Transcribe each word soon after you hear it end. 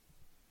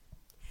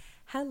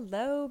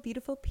Hello,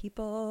 beautiful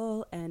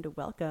people, and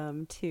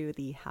welcome to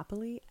the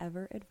Happily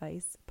Ever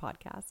Advice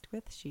podcast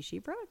with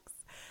Shishi Brookes.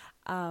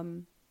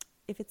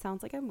 If it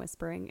sounds like I'm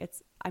whispering,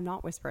 I'm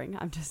not whispering.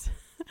 I'm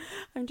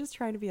just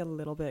trying to be a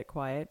little bit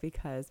quiet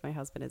because my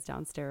husband is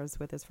downstairs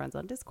with his friends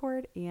on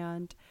Discord,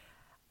 and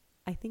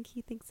I think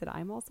he thinks that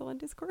I'm also on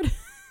Discord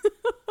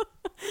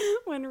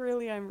when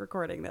really I'm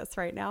recording this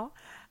right now.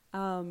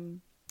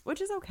 Which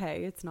is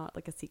okay. It's not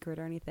like a secret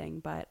or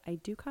anything, but I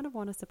do kind of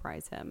want to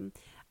surprise him.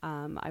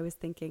 I was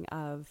thinking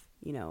of,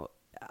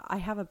 I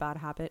have a bad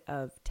habit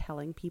of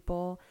telling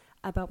people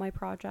about my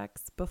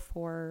projects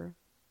before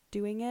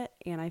doing it.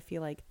 And I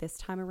feel like this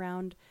time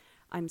around,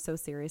 I'm so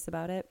serious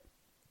about it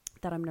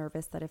that I'm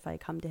nervous that if I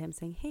come to him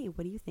saying, hey,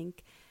 what do you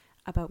think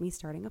about me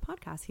starting a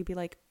podcast? He'd be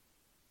like,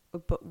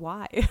 but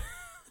why?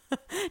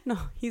 No,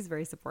 he's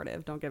very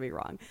supportive. Don't get me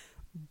wrong.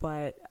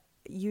 But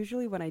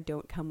usually when I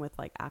don't come with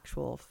like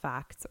actual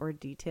facts or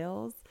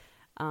details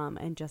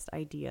and just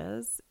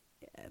ideas,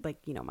 like,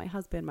 my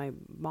husband, my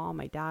mom,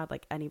 my dad,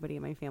 like anybody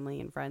in my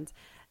family and friends,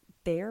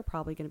 they're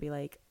probably going to be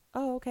like,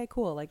 oh, okay,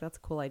 cool. Like, that's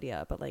a cool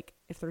idea. But like,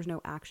 if there's no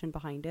action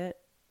behind it,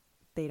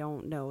 they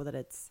don't know that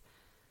it's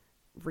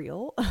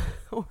real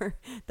or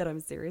that I'm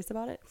serious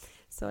about it.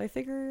 So I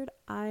figured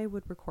I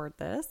would record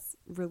this,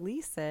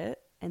 release it,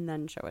 and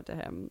then show it to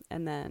him.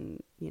 And then,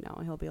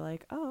 he'll be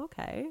like, oh,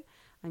 okay.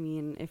 I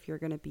mean, if you're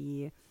going to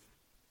be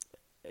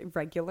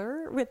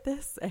regular with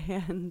this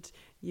and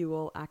you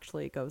will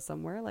actually go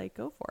somewhere, like,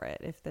 go for it.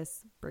 If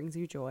this brings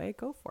you joy,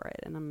 go for it.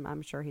 And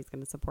I'm sure he's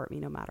going to support me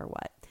no matter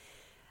what.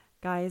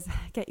 Guys,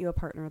 get you a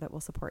partner that will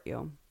support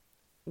you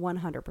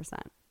 100%.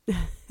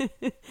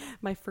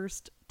 My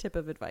first tip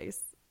of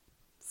advice.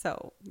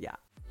 So, yeah.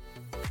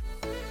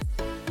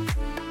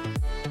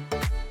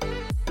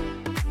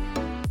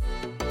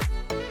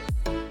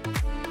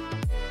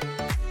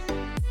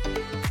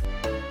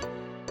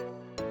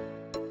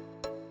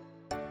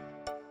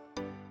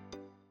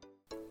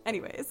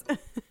 Anyways,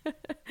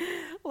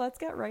 let's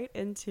get right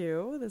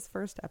into this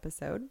first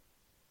episode.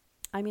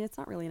 I mean, it's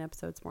not really an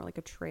episode. It's more like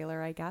a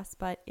trailer, I guess,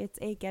 but it's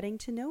a getting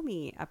to know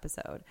me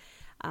episode.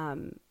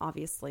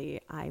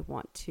 Obviously, I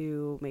want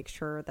to make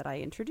sure that I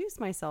introduce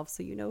myself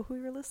so you know who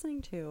you're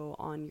listening to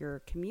on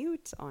your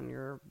commute, on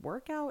your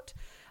workout,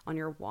 on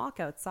your walk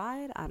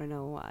outside. I don't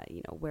know,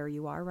 where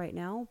you are right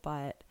now,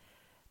 but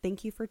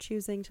thank you for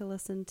choosing to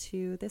listen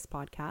to this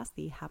podcast,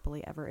 the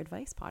Happily Ever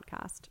Advice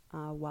podcast,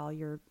 while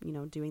you're,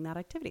 doing that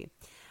activity.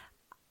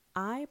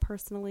 I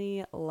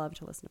personally love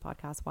to listen to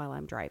podcasts while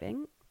I'm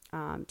driving,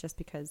 just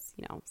because,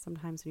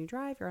 sometimes when you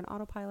drive, you're on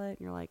autopilot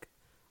and you're like,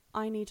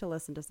 I need to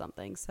listen to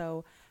something.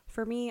 So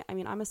for me, I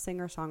mean, I'm a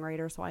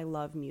singer-songwriter, so I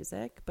love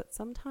music, but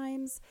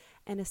sometimes,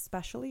 and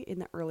especially in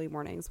the early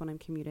mornings when I'm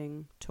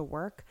commuting to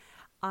work,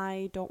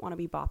 I don't want to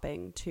be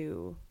bopping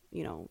to,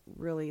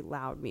 really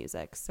loud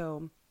music.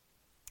 So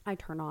I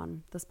turn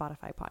on the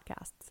Spotify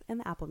podcasts and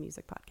the Apple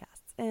Music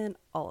podcasts and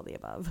all of the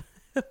above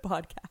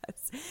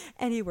podcasts,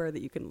 anywhere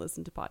that you can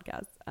listen to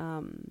podcasts.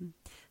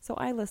 So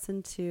I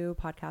listen to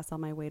podcasts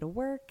on my way to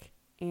work,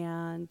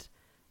 and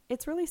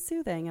it's really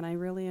soothing and I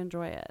really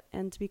enjoy it.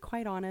 And to be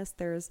quite honest,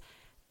 there's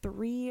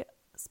 3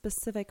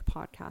 specific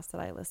podcasts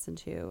that I listen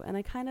to, and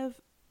I kind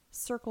of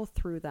circle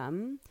through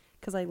them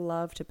because I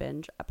love to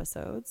binge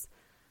episodes.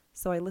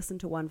 So I listen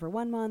to one for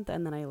 1 month,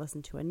 and then I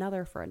listen to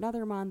another for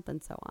another month,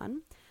 and so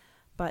on.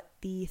 But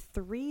the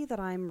 3 that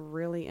I'm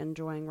really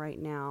enjoying right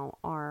now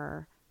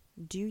are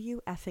Do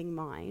You Effing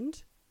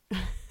Mind?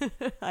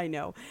 I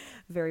know,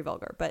 very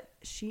vulgar, but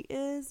she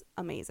is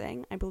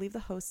amazing. I believe the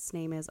host's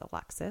name is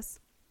Alexis,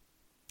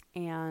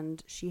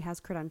 and she has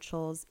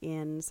credentials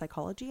in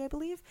psychology, I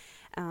believe,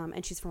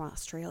 and she's from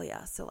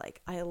Australia. So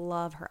like, I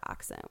love her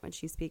accent when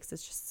she speaks.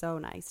 It's just so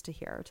nice to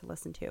hear, to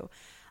listen to.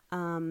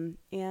 And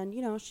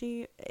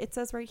it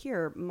says right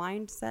here,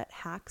 mindset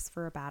hacks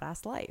for a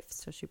badass life.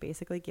 So she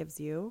basically gives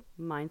you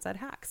mindset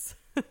hacks.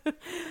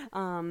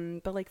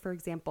 But like, for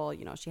example,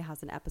 she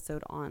has an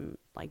episode on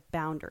like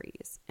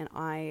boundaries, and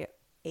I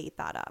ate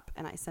that up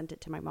and I sent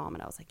it to my mom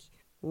and I was like,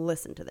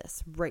 listen to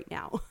this right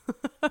now.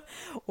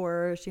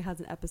 Or she has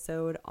an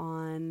episode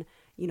on,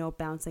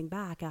 bouncing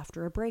back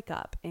after a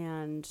breakup.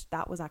 And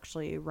that was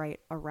actually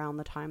right around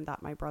the time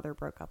that my brother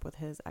broke up with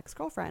his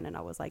ex-girlfriend. And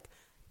I was like,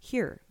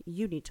 here,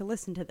 you need to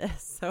listen to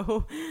this.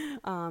 So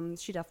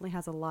she definitely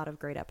has a lot of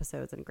great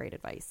episodes and great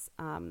advice,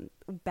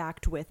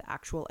 backed with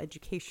actual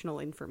educational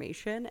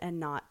information and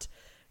not,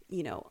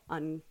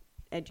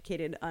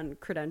 uneducated,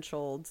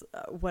 uncredentialed,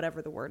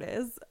 whatever the word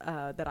is,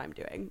 that I'm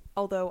doing.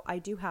 Although I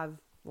do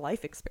have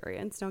life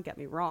experience, don't get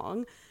me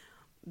wrong,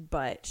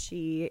 but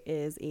she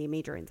is a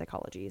major in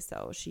psychology,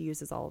 so she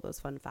uses all of those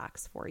fun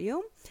facts for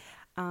you.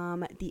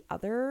 The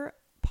other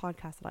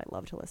podcast that I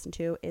love to listen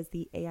to is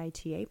the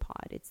AITA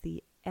pod. It's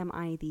the Am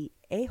I the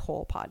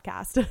A-hole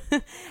podcast?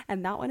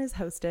 And that one is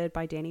hosted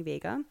by Danny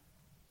Vega.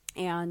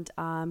 And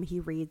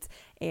he reads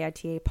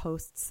AITA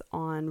posts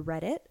on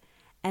Reddit.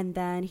 And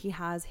then he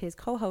has his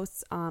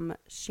co-hosts,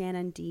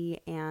 Shannon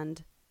D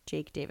and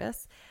Jake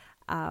Davis,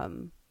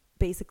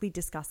 basically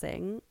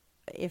discussing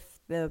if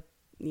the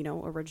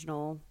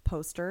original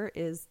poster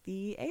is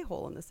the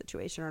a-hole in the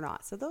situation or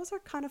not. So those are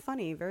kind of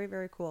funny, very,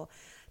 very cool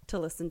to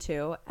listen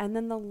to. And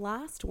then the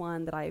last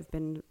one that I've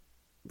been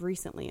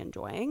recently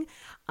enjoying,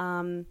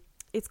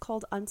 it's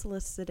called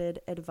Unsolicited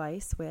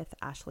Advice with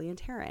Ashley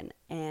and Taryn.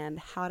 And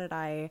how did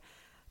I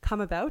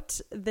come about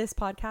this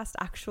podcast?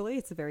 Actually,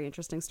 it's a very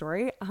interesting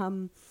story.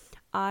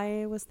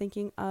 I was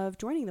thinking of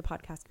joining the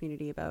podcast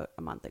community about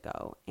a month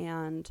ago.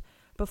 And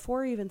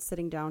before even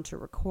sitting down to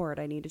record,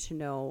 I needed to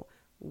know,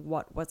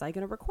 what was I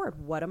going to record?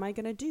 What am I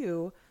going to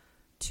do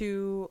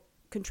to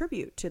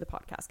contribute to the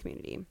podcast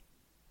community?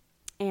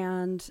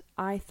 And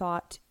I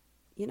thought,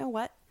 you know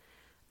what?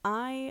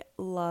 I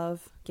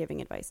love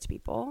giving advice to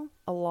people.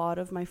 A lot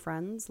of my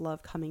friends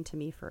love coming to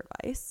me for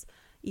advice.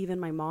 Even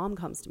my mom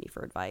comes to me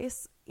for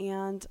advice.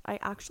 And I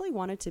actually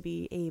wanted to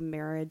be a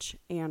marriage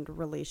and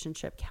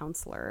relationship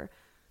counselor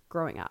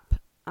growing up.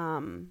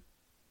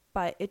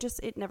 But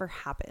it never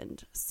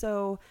happened.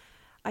 So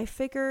I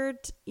figured,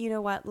 you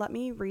know what, let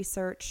me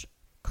research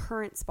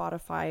current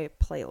Spotify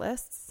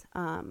playlists,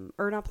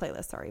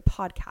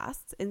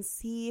 podcasts, and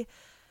see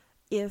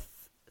if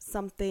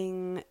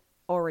something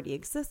already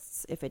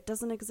exists. If it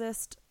doesn't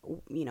exist,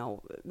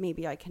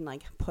 maybe I can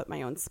put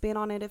my own spin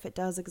on it if it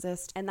does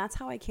exist. And that's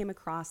how I came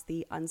across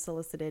the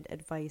Unsolicited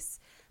Advice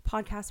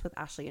podcast with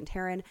Ashley and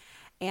Taryn.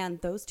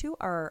 And those two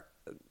are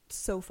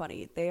so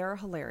funny. They are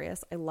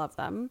hilarious. I love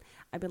them.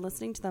 I've been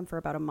listening to them for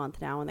about a month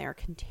now, and they are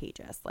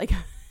contagious.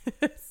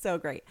 So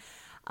great.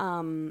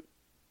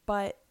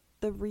 But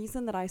the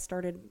reason that I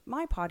started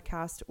my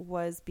podcast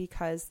was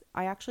because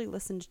I actually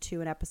listened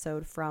to an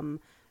episode from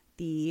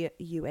the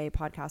UA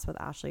podcast with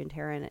Ashley and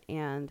Taryn,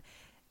 and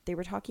they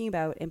were talking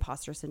about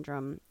imposter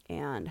syndrome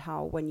and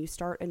how when you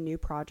start a new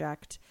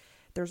project,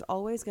 there's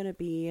always going to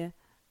be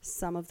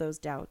some of those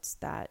doubts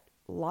that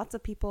lots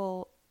of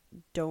people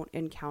don't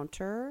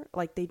encounter.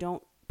 They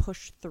don't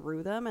push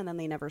through them, and then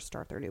they never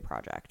start their new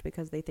project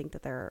because they think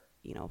that they're,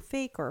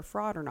 fake or a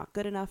fraud or not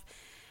good enough.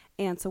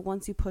 And so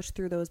once you push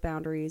through those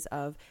boundaries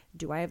of,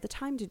 do I have the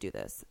time to do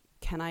this?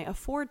 Can I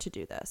afford to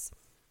do this?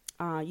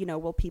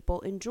 Will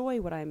people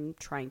enjoy what I'm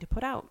trying to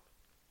put out?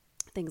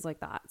 Things like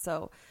that.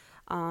 So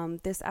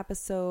this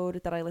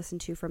episode that I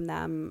listened to from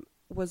them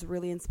was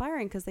really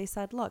inspiring because they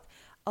said, look,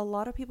 a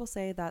lot of people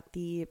say that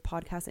the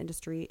podcast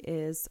industry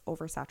is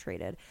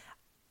oversaturated.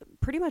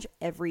 Pretty much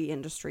every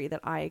industry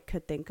that I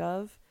could think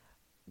of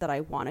that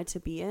I wanted to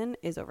be in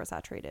is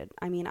oversaturated.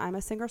 I mean, I'm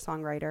a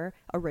singer-songwriter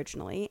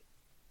originally.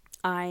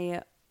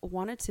 I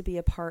wanted to be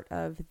a part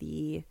of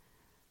the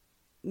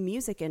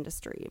music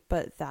industry,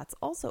 but that's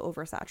also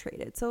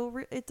oversaturated.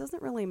 So it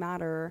doesn't really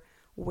matter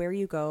where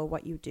you go,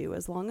 what you do,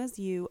 as long as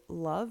you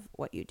love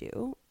what you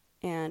do.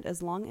 And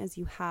as long as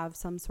you have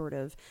some sort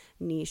of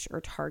niche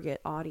or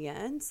target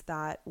audience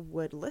that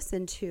would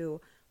listen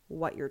to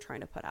what you're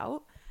trying to put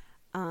out,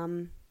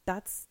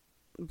 that's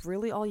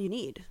really all you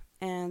need.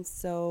 And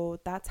so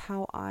that's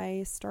how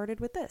I started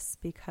with this,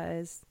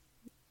 because,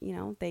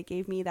 they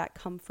gave me that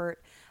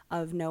comfort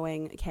of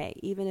knowing, okay,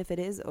 even if it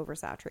is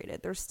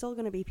oversaturated, there's still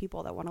going to be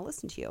people that want to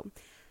listen to you.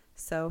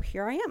 So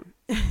here I am,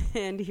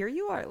 and here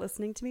you are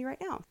listening to me right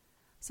now.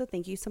 So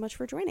thank you so much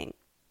for joining.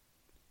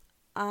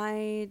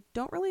 I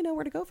don't really know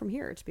where to go from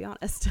here, to be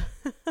honest.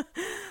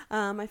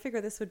 I figure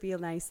this would be a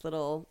nice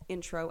little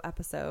intro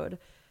episode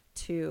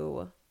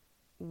to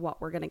what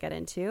we're going to get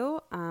into.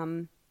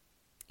 And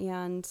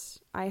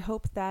I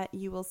hope that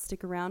you will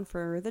stick around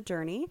for the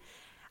journey.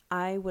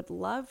 I would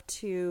love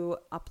to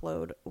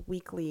upload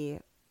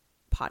weekly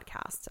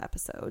podcast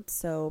episodes.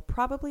 So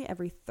probably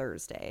every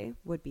Thursday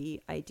would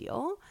be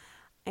ideal.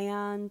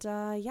 And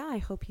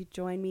I hope you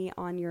join me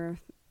on your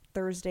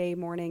Thursday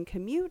morning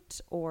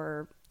commute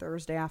or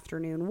Thursday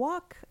afternoon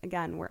walk.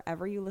 Again,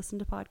 wherever you listen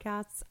to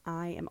podcasts,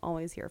 I am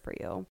always here for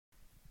you.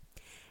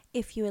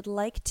 If you would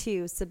like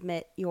to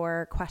submit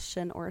your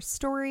question or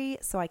story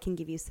so I can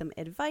give you some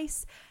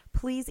advice,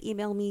 please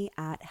email me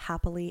at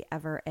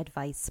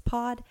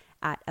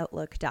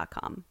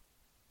happilyeveradvicepod@outlook.com.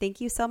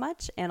 Thank you so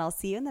much, and I'll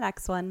see you in the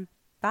next one.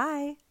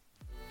 Bye.